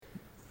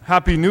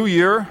Happy New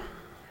Year.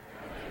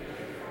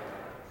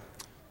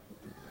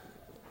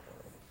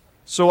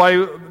 So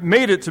I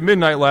made it to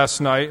midnight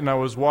last night, and I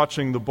was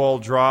watching the ball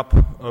drop.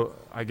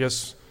 I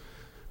guess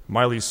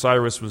Miley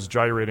Cyrus was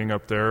gyrating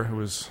up there. It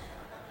was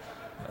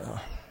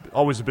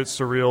always a bit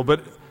surreal,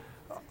 but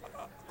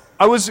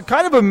I was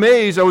kind of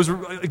amazed. I was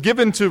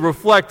given to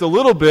reflect a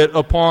little bit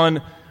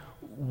upon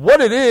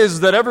what it is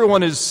that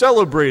everyone is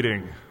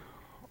celebrating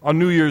on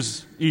New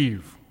Year's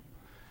Eve.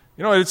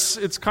 You know,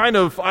 it's kind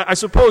of, I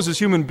suppose as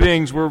human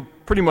beings, we're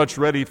pretty much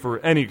ready for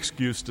any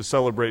excuse to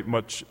celebrate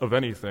much of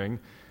anything.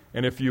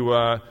 And if you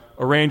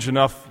arrange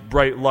enough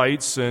bright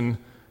lights and,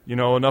 you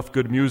know, enough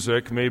good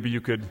music, maybe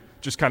you could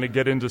just kind of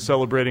get into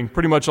celebrating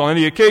pretty much on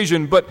any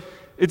occasion. But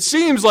it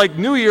seems like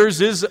New Year's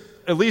is,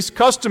 at least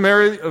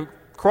customary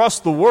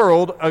across the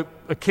world, an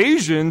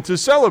occasion to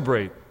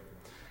celebrate.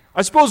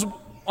 I suppose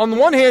on the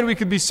one hand, we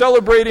could be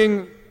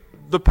celebrating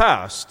the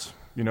past,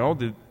 you know,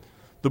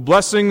 the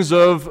blessings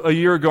of a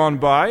year gone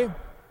by.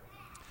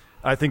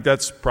 I think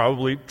that's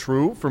probably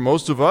true for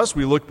most of us.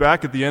 We look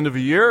back at the end of a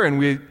year and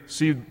we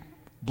see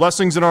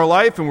blessings in our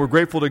life and we're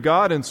grateful to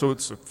God, and so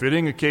it's a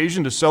fitting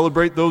occasion to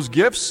celebrate those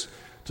gifts,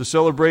 to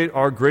celebrate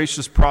our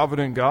gracious,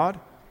 provident God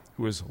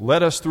who has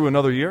led us through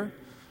another year.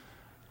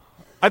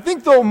 I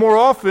think, though, more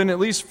often, at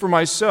least for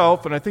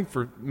myself, and I think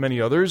for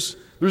many others,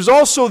 there's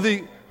also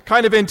the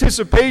kind of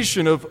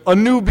anticipation of a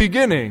new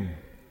beginning,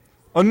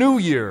 a new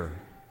year,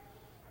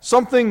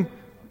 something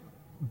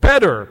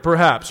better,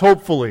 perhaps,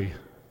 hopefully,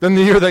 than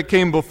the year that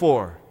came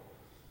before.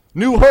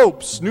 New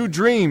hopes, new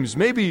dreams,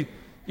 maybe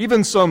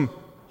even some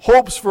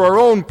hopes for our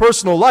own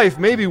personal life.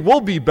 Maybe we'll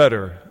be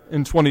better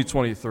in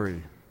 2023.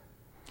 And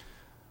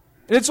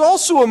it's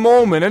also a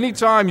moment,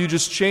 anytime you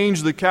just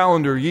change the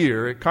calendar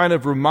year, it kind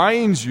of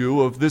reminds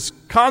you of this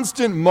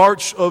constant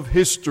march of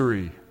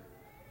history.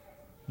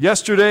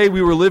 Yesterday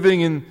we were living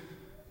in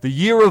the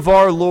year of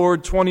our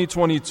Lord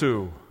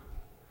 2022.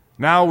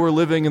 Now we're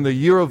living in the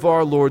year of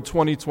our Lord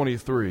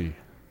 2023,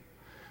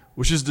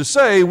 which is to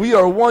say we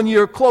are 1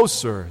 year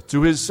closer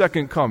to His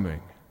second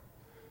coming,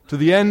 to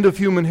the end of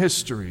human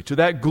history, to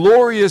that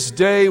glorious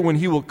day when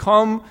He will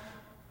come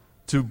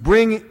to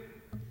bring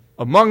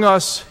among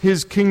us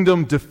His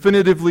kingdom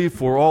definitively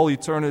for all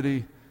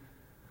eternity,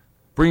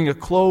 bringing a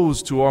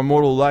close to our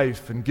mortal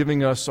life and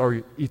giving us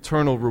our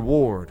eternal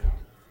reward.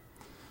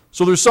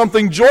 So there's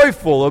something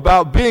joyful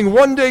about being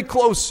 1 day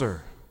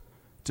closer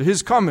to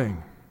His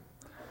coming.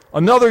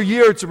 Another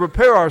year to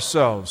prepare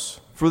ourselves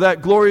for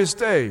that glorious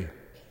day.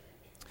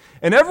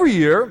 And every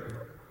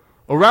year,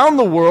 around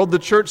the world, the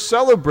church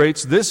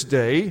celebrates this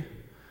day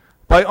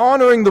by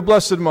honoring the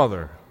Blessed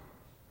Mother,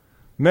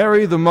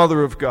 Mary, the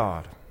Mother of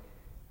God.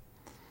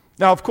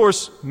 Now, of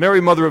course, Mary,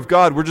 Mother of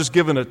God, we're just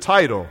given a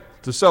title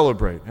to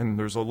celebrate, and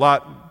there's a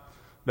lot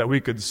that we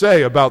could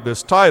say about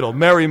this title.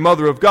 Mary,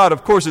 Mother of God,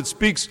 of course, it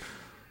speaks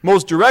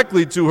most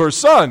directly to her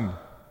Son,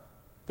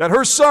 that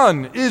her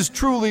Son is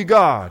truly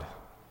God.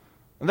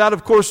 And that,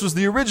 of course, was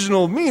the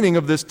original meaning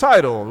of this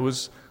title. It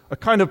was a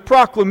kind of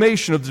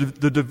proclamation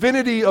of the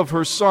divinity of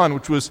her Son,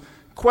 which was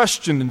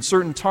questioned in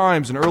certain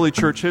times in early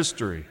church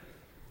history.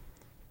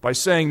 By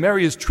saying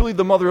Mary is truly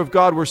the Mother of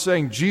God, we're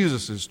saying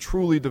Jesus is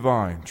truly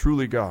divine,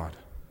 truly God.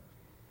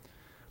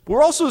 But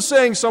we're also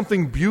saying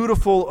something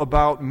beautiful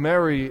about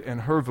Mary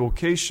and her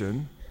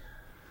vocation,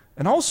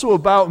 and also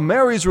about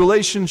Mary's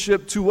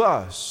relationship to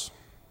us.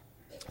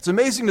 It's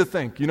amazing to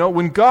think, you know,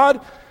 when God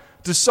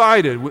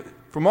decided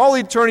from all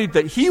eternity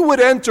that He would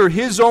enter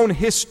His own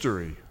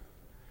history,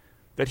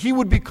 that He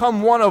would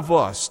become one of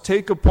us,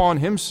 take upon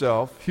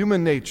Himself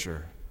human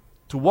nature,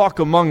 to walk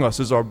among us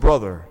as our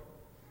brother.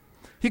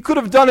 He could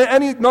have done it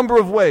any number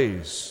of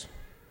ways.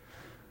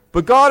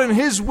 But God in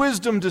His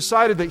wisdom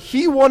decided that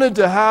He wanted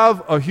to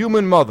have a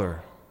human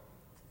mother.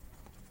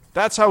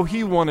 That's how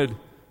He wanted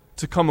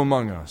to come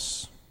among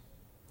us.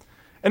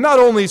 And not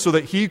only so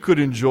that He could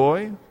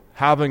enjoy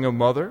having a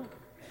mother,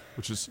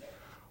 which is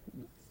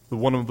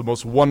one of the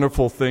most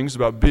wonderful things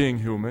about being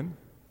human,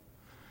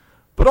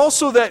 but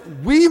also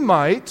that we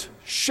might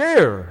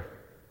share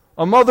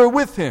a mother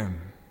with Him,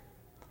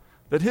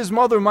 that His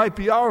mother might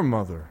be our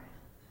mother.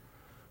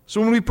 So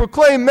when we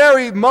proclaim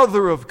Mary,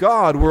 Mother of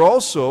God, we're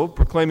also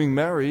proclaiming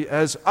Mary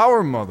as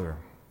our mother.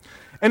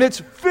 And it's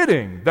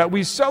fitting that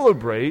we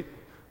celebrate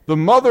the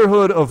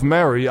motherhood of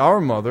Mary, our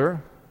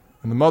mother,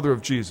 and the mother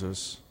of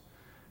Jesus,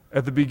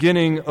 at the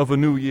beginning of a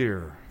new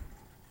year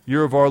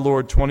of our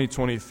Lord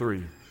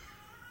 2023.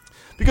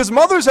 Because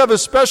mothers have a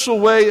special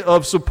way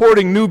of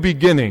supporting new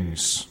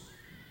beginnings.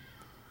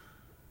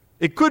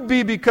 It could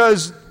be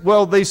because,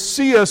 well, they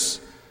see us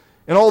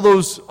in all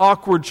those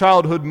awkward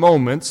childhood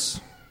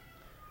moments,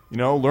 you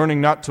know,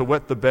 learning not to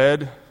wet the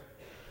bed,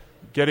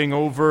 getting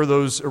over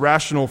those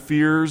irrational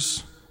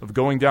fears of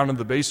going down in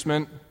the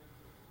basement,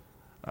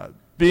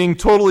 being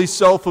totally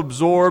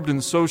self-absorbed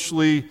and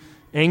socially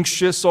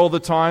anxious all the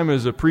time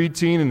as a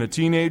preteen and a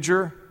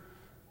teenager.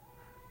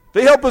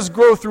 They help us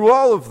grow through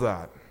all of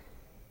that.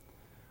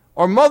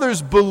 Our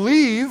mothers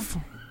believe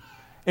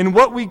in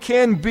what we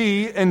can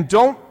be and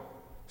don't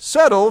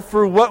settle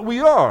for what we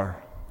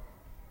are.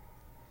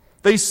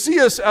 They see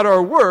us at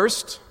our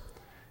worst,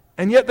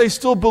 and yet they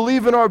still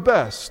believe in our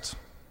best.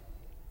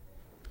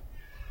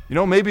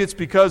 Maybe it's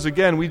because,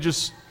 again,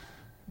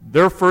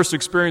 their first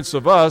experience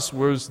of us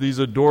was these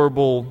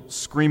adorable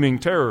screaming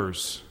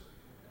terrors.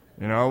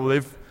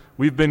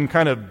 We've been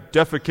kind of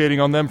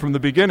defecating on them from the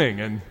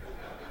beginning, and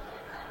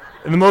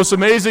the most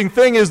amazing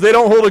thing is they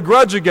don't hold a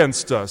grudge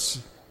against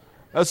us.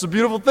 That's the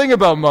beautiful thing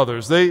about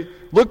mothers. They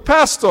look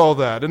past all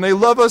that, and they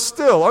love us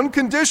still,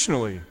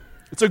 unconditionally.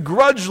 It's a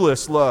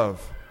grudgeless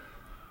love.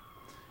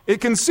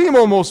 It can seem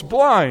almost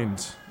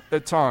blind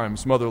at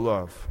times, mother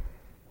love.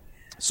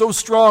 So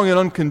strong and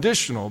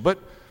unconditional, but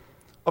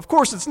of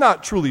course it's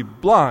not truly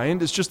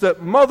blind. It's just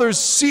that mothers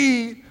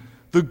see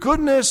the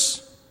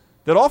goodness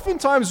that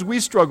oftentimes we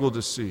struggle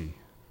to see.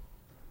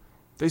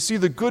 They see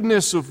the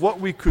goodness of what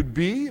we could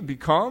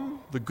become,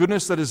 the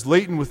goodness that is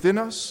latent within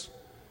us,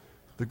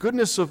 the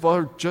goodness of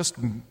our just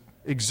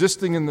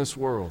existing in this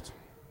world.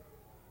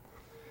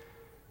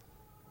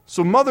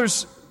 So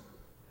mothers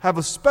have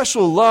a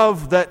special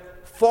love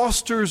that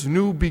fosters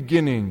new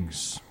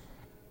beginnings.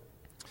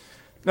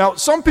 Now,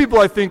 some people,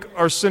 I think,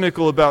 are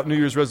cynical about New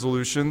Year's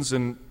resolutions,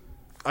 and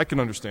I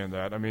can understand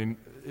that.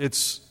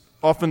 It's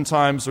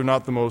oftentimes they're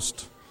not the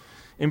most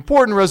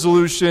important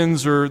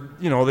resolutions, or,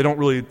 they don't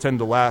really tend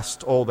to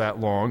last all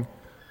that long.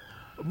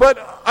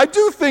 But I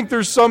do think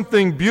there's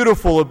something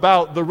beautiful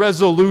about the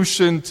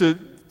resolution to,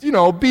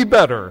 be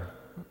better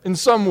in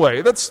some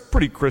way. That's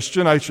pretty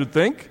Christian, I should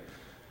think.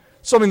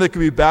 Something that can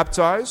be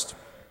baptized.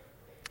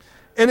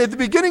 And at the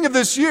beginning of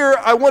this year,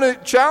 I want to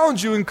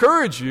challenge you,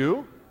 encourage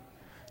you,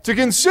 to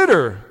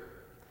consider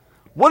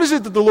what is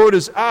it that the Lord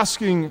is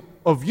asking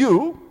of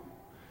you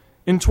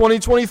in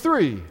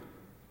 2023.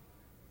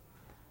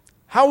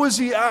 How is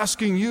He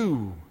asking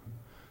you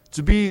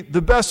to be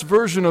the best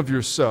version of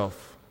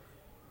yourself?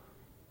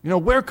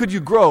 Where could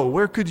you grow?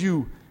 Where could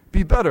you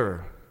be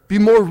better? Be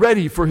more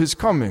ready for His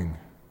coming?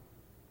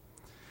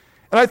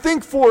 And I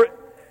think for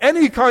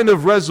any kind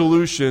of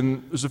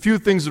resolution, there's a few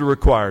things that are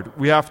required.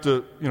 We have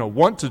to,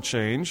 want to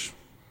change,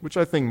 which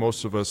I think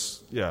most of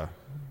us,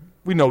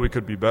 we know we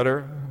could be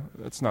better.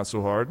 That's not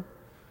so hard.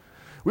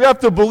 We have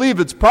to believe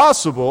it's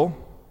possible.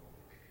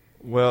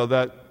 Well,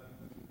 that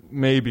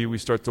maybe we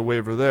start to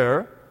waver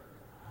there.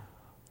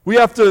 We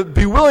have to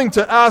be willing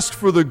to ask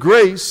for the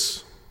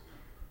grace,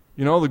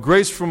 the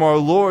grace from our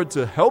Lord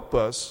to help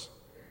us.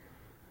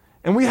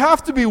 And we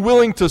have to be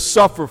willing to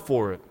suffer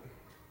for it.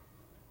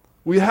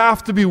 We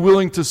have to be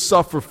willing to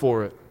suffer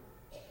for it.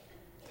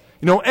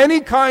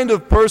 Any kind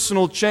of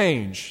personal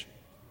change,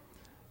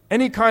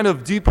 any kind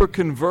of deeper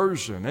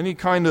conversion, any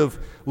kind of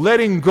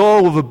letting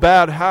go of a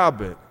bad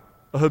habit,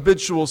 a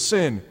habitual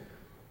sin,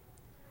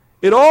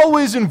 it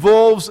always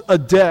involves a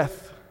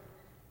death.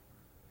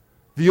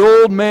 The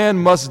old man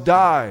must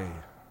die.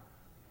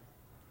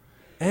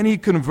 Any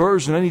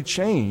conversion, any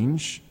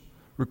change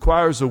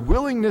requires a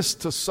willingness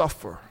to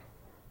suffer,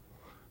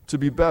 to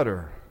be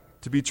better,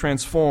 to be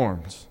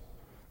transformed,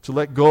 to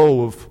let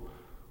go of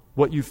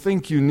what you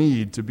think you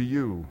need to be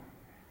you.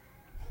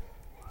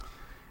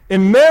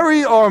 And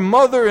Mary, our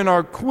mother and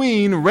our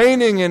queen,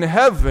 reigning in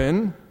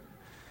heaven,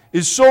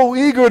 is so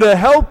eager to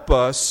help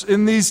us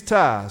in these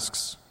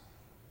tasks.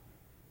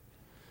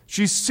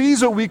 She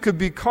sees what we could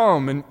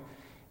become, and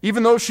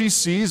even though she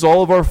sees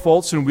all of our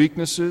faults and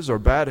weaknesses, our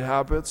bad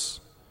habits,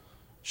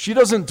 she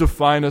doesn't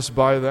define us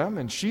by them,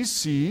 and she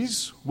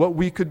sees what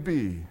we could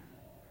be.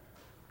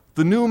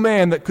 The new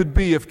man that could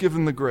be if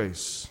given the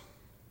grace.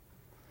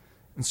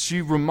 And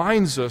she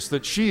reminds us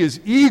that she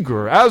is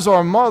eager, as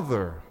our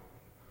mother,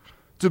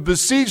 to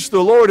beseech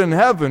the Lord in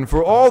heaven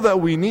for all that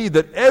we need,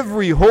 that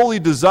every holy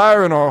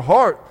desire in our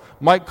heart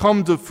might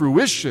come to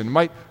fruition,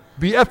 might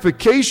be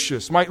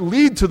efficacious, might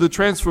lead to the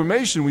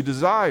transformation we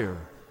desire.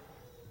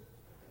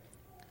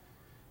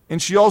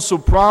 And she also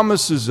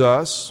promises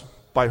us,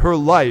 by her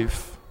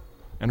life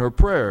and her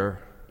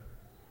prayer,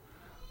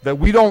 that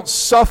we don't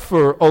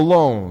suffer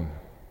alone.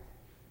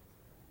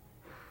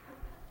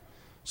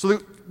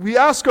 So we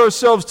ask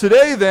ourselves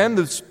today then,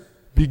 this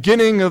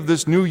beginning of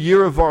this new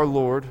year of our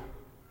Lord,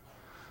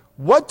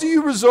 what do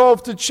you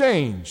resolve to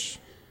change?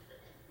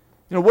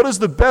 What does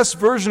the best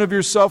version of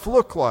yourself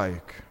look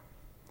like?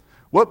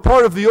 What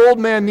part of the old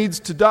man needs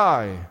to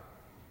die?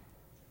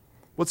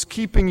 What's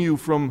keeping you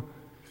from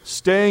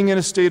staying in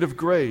a state of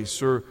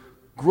grace or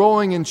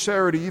growing in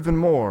charity even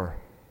more?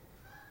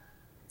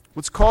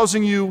 What's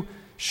causing you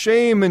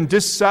shame and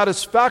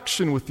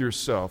dissatisfaction with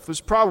yourself?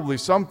 There's probably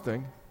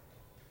something.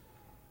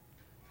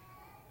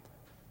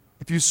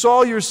 If you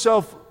saw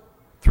yourself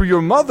through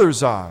your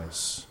mother's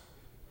eyes,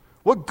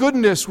 what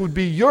goodness would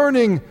be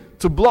yearning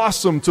to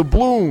blossom, to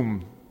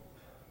bloom,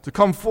 to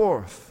come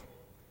forth?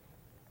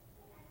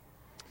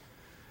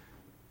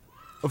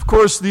 Of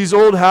course, these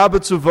old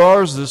habits of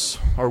ours,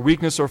 our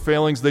weakness, our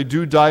failings, they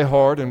do die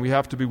hard, and we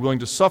have to be willing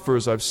to suffer,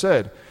 as I've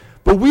said.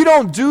 But we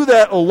don't do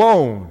that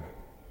alone.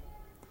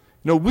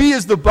 We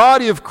as the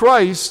body of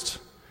Christ,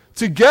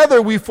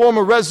 together we form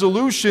a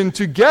resolution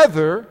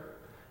together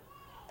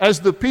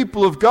as the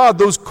people of God,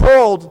 those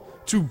called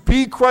to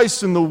be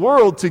Christ in the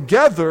world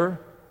together,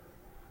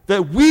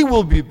 that we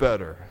will be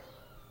better,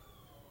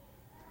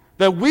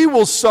 that we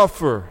will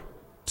suffer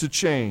to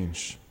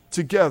change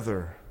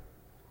together.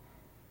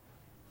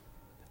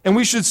 And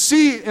we should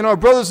see in our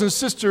brothers and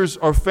sisters,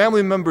 our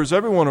family members,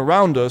 everyone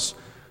around us,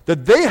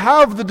 that they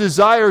have the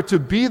desire to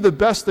be the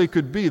best they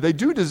could be. They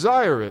do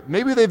desire it.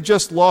 Maybe they've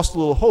just lost a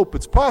little hope.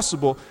 It's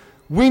possible.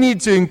 We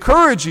need to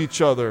encourage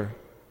each other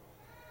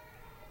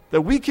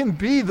that we can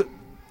be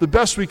the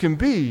best we can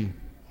be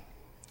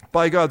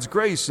by God's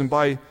grace and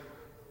by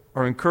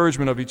our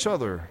encouragement of each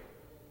other.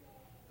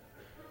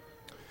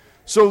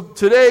 So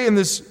today, in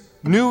this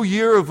new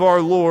year of our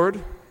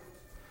Lord,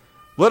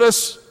 let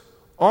us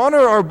honor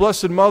our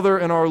Blessed Mother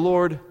and our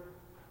Lord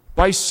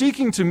by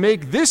seeking to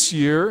make this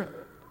year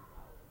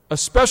a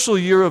special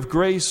year of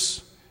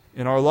grace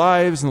in our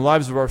lives and the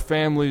lives of our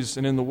families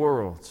and in the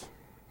world.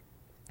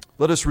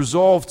 Let us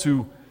resolve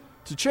to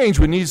change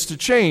what needs to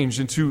change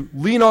and to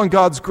lean on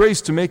God's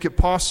grace to make it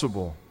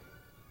possible.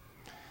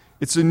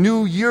 It's a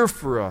new year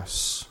for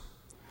us.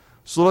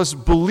 So let us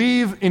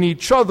believe in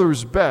each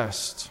other's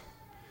best.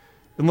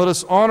 And let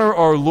us honor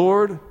our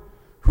Lord,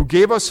 who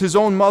gave us his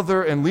own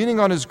mother, and leaning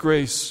on his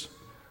grace,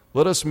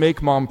 let us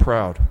make Mom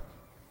proud.